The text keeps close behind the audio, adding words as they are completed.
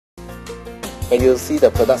when you see the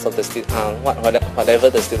products of the whatever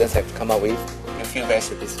the students have come up with, you feel very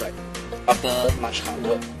satisfied. After much hard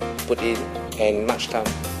work put in and much time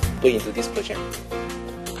put into this project.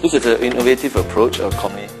 This is an innovative approach of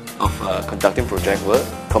conducting project work,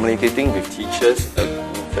 communicating with teachers, to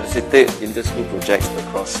facilitate inter-school projects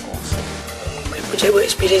across schools. My project work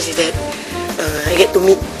experience is that I get to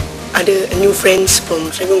meet other new friends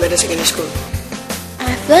from Serangoon Garden Secondary School.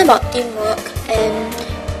 I've learned about teamwork, and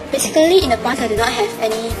basically in the past I did not have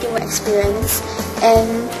any teamwork experience,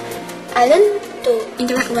 and I learned to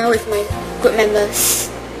interact well with my group members.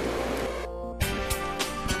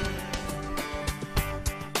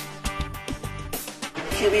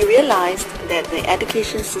 We realized that the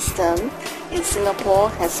education system in Singapore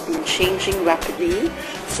has been changing rapidly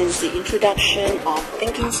since the introduction of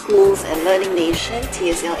Thinking Schools and Learning Nation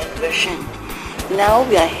 (TSL) version. Now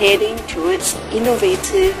we are heading towards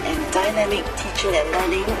innovative and dynamic teaching and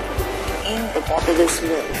learning in the borderless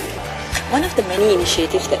world. One of the many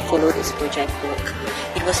initiatives that followed is project work.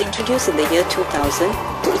 It was introduced in the year 2000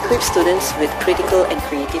 to equip students with critical and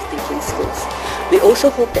creative thinking skills. We also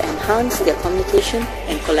hope to enhance their communication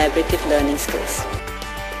and collaborative learning skills.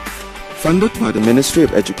 Funded by the Ministry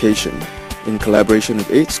of Education, in collaboration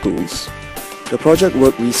with 8 schools, the project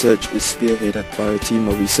work research is spearheaded by a team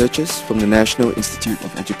of researchers from the National Institute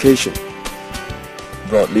of Education.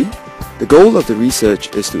 Broadly, the goal of the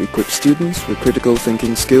research is to equip students with critical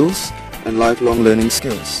thinking skills and lifelong learning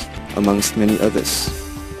skills, amongst many others.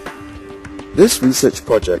 This research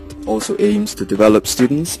project also aims to develop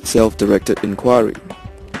students' self-directed inquiry.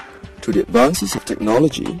 Through the advances of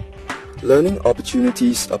technology, learning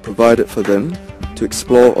opportunities are provided for them to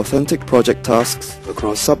explore authentic project tasks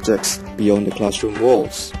across subjects beyond the classroom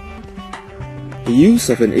walls. The use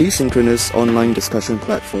of an asynchronous online discussion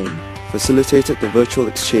platform facilitated the virtual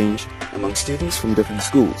exchange among students from different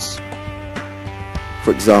schools.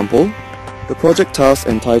 For example, the project task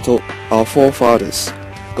entitled Our Forefathers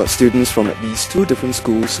got students from at least 2 different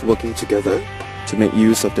schools working together to make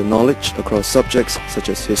use of the knowledge across subjects such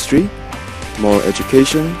as history, moral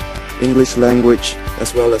education, English language,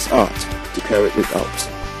 as well as art to carry it out.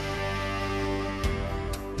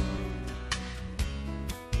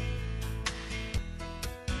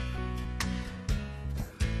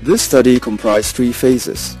 This study comprised 3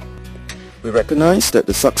 phases. We recognize that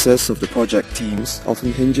the success of the project teams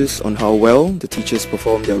often hinges on how well the teachers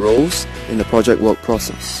perform their roles in the project work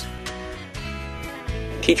process.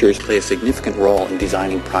 Teachers play a significant role in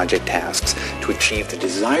designing project tasks to achieve the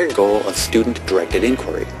desired goal of student-directed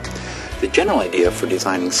inquiry. The general idea for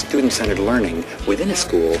designing student-centered learning within a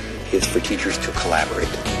school is for teachers to collaborate.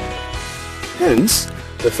 Hence,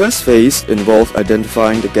 the first phase involved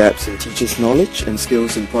identifying the gaps in teachers' knowledge and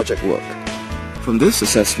skills in project work. From this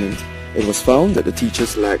assessment, it was found that the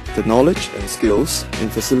teachers lacked the knowledge and skills in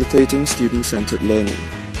facilitating student-centered learning.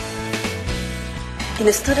 In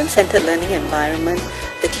a student-centered learning environment,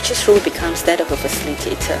 the teacher's role becomes that of a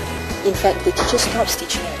facilitator. In fact, the teacher stops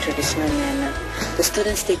teaching in a traditional manner. The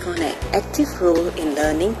students take on an active role in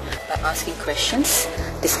learning by asking questions,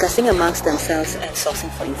 discussing amongst themselves, and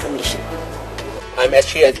sourcing for information. I'm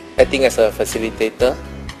actually acting as a facilitator,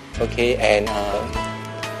 okay, and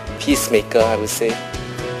peacemaker, I would say.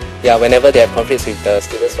 Yeah, whenever they have conflicts with the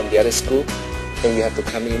students from the other school, then we have to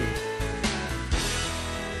come in.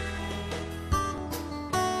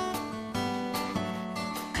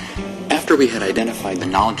 After we had identified the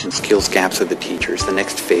knowledge and skills gaps of the teachers, the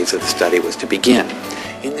next phase of the study was to begin.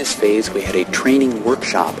 In this phase, we had a training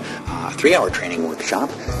workshop, a 3-hour training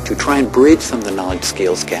workshop, to try and bridge some of the knowledge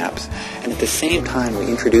skills gaps. And at the same time, we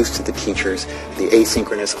introduced to the teachers the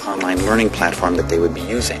asynchronous online learning platform that they would be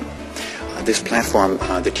using. This platform,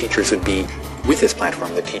 the teachers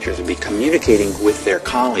would be communicating with their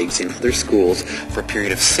colleagues in other schools for a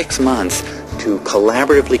period of 6 months to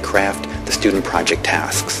collaboratively craft the student project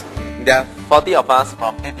tasks. There are 40 of us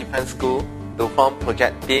from 8 different schools to form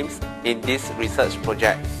project teams in this research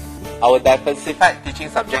project. Our diversified teaching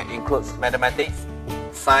subject includes mathematics,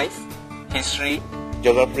 science, history,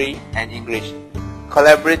 geography, and English.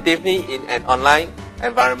 Collaboratively in an online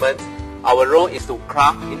environment, our role is to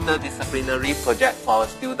craft interdisciplinary projects for our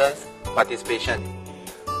students' participation.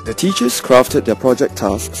 The teachers crafted their project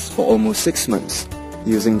tasks for almost 6 months,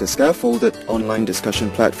 using the scaffolded online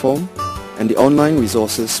discussion platform and the online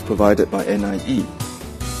resources provided by NIE.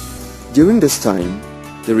 During this time,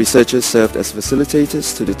 the researchers served as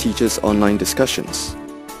facilitators to the teachers' online discussions.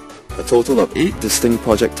 A total of 8 distinct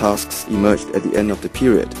project tasks emerged at the end of the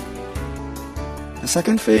period. The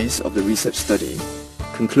second phase of the research study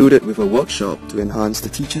concluded with a workshop to enhance the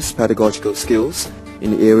teachers' pedagogical skills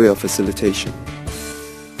in the area of facilitation.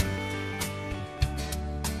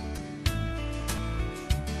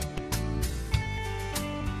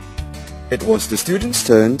 It was the students'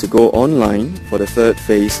 turn to go online for the third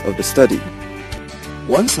phase of the study.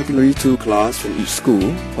 One Secondary 2 class from each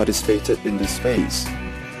school participated in this phase.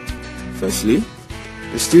 Firstly,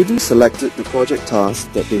 the students selected the project task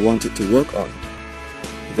that they wanted to work on.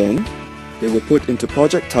 Then, they were put into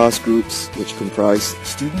project task groups which comprised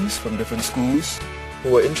students from different schools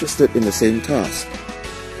who were interested in the same task.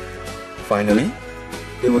 Finally,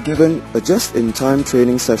 they were given a just-in-time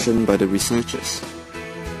training session by the researchers.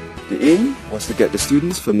 The aim was to get the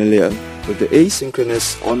students familiar with the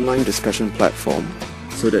asynchronous online discussion platform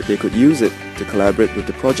so that they could use it to collaborate with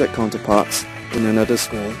the project counterparts in another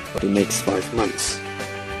school for the next 5 months.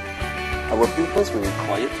 Our pupils were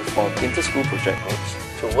required to form inter-school project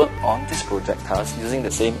groups to work on this project task using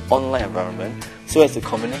the same online environment so as to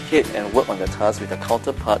communicate and work on the task with their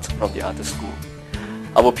counterparts from the other school.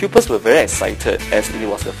 Our pupils were very excited as it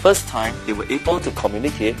was the first time they were able to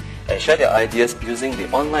communicate and share their ideas using the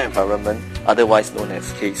online environment, otherwise known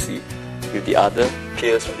as KC, with the other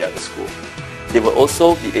peers from the other school. They were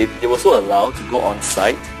also allowed to go on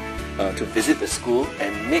site to visit the school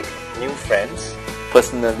and make new friends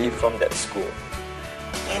personally from that school.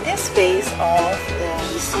 In this phase of the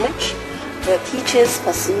research, the teachers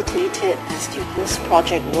facilitated the students'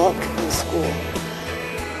 project work in school.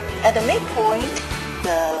 At the midpoint,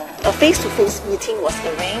 a face-to-face meeting was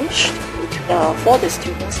arranged for the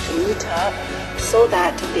students to meet up so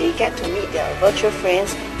that they get to meet their virtual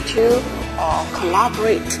friends to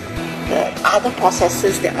collaborate the other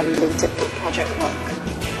processes that are related to project work.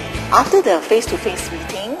 After the face-to-face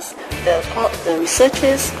meetings, the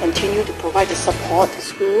researchers continue to provide the support to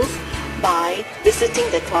schools by visiting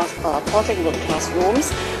the project work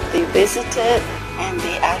classrooms. They visited and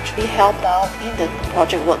they actually helped out in the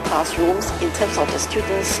project work classrooms in terms of the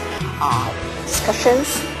students'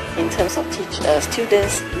 discussions, in terms of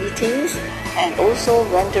students' meetings, and also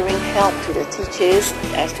rendering help to the teachers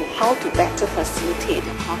as to how to better facilitate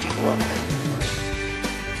the project work.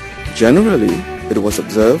 Generally, it was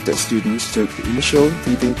observed that students took the initial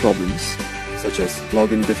teething problems, such as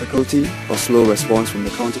login difficulty or slow response from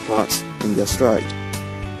the counterparts, in their stride.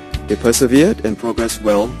 They persevered and progressed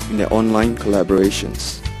well in their online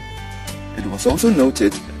collaborations. It was also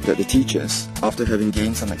noted that the teachers, after having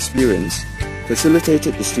gained some experience,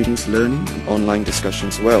 facilitated the students' learning in online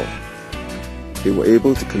discussions well. They were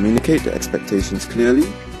able to communicate their expectations clearly,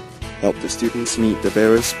 help the students meet the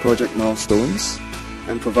various project milestones,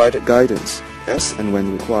 and provided guidance as and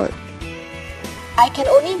when required. I can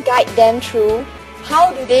only guide them through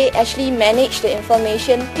how do they actually manage the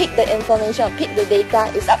information, pick the information, or pick the data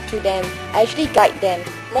is up to them. I actually guide them,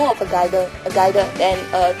 more of a guider than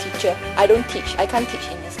a teacher. I don't teach, I can't teach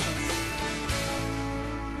in this case.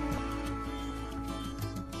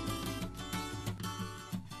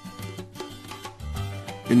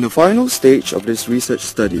 In the final stage of this research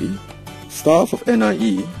study, staff of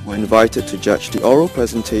NIE were invited to judge the oral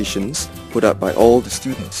presentations put up by all the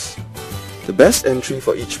students. The best entry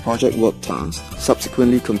for each project work task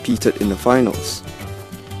subsequently competed in the finals.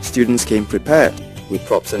 Students came prepared, with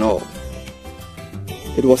props and all.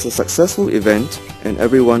 It was a successful event and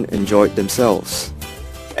everyone enjoyed themselves.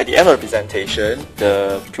 At the end of the presentation,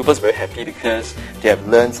 the pupils were very happy because they have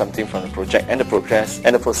learned something from the project and the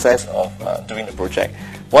process of doing the project.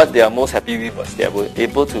 What they are most happy with was they were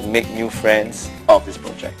able to make new friends out of this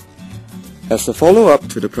project. As a follow-up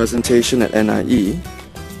to the presentation at NIE,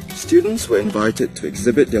 students were invited to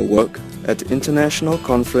exhibit their work at the International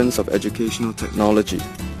Conference of Educational Technology,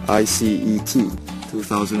 ICET,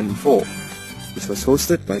 2004, which was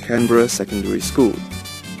hosted by Canberra Secondary School.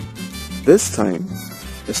 This time,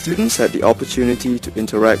 the students had the opportunity to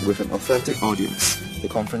interact with an authentic audience, the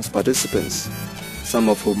conference participants, some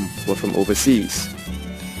of whom were from overseas.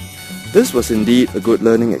 This was indeed a good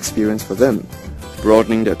learning experience for them,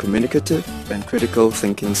 broadening their communicative and critical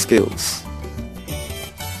thinking skills.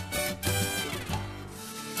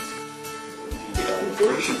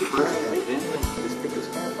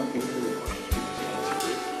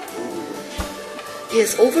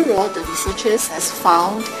 Yes, overall, the researchers has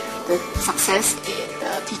found the success in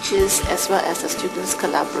teachers as well as the students'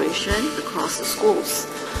 collaboration across the schools.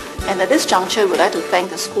 And at this juncture, we'd like to thank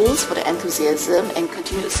the schools for the enthusiasm and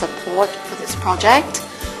continued support for this project.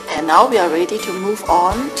 And now we are ready to move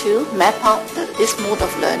on to map out this mode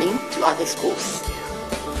of learning to other schools.